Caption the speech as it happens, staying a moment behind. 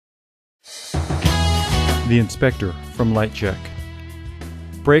The inspector from LITE-CHECK.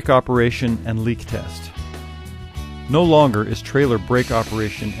 Brake operation and leak test. No longer is trailer brake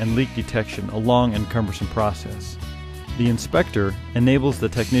operation and leak detection a long and cumbersome process. The inspector enables the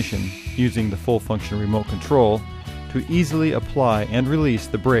technician, using the full function remote control, to easily apply and release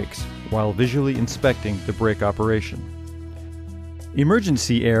the brakes while visually inspecting the brake operation.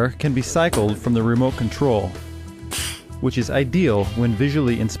 Emergency air can be cycled from the remote control, which is ideal when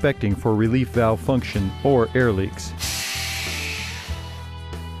visually inspecting for relief valve function or air leaks.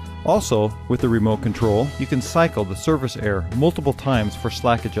 Also, with the remote control, you can cycle the service air multiple times for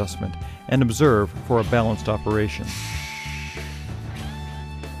slack adjustment and observe for a balanced operation.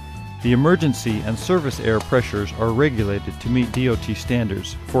 The emergency and service air pressures are regulated to meet DOT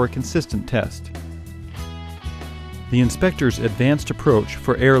standards for a consistent test. The inspector's advanced approach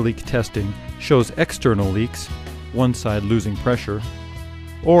for air leak testing shows external leaks, one side losing pressure,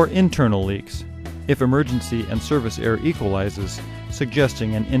 or internal leaks, if emergency and service air equalizes,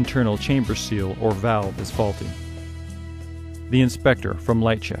 suggesting an internal chamber seal or valve is faulty. The inspector from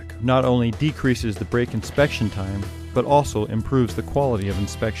LITE-CHECK not only decreases the brake inspection time, but also improves the quality of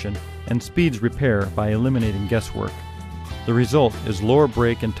inspection and speeds repair by eliminating guesswork. The result is lower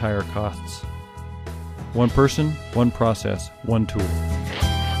brake and tire costs. One person, one process, one tool.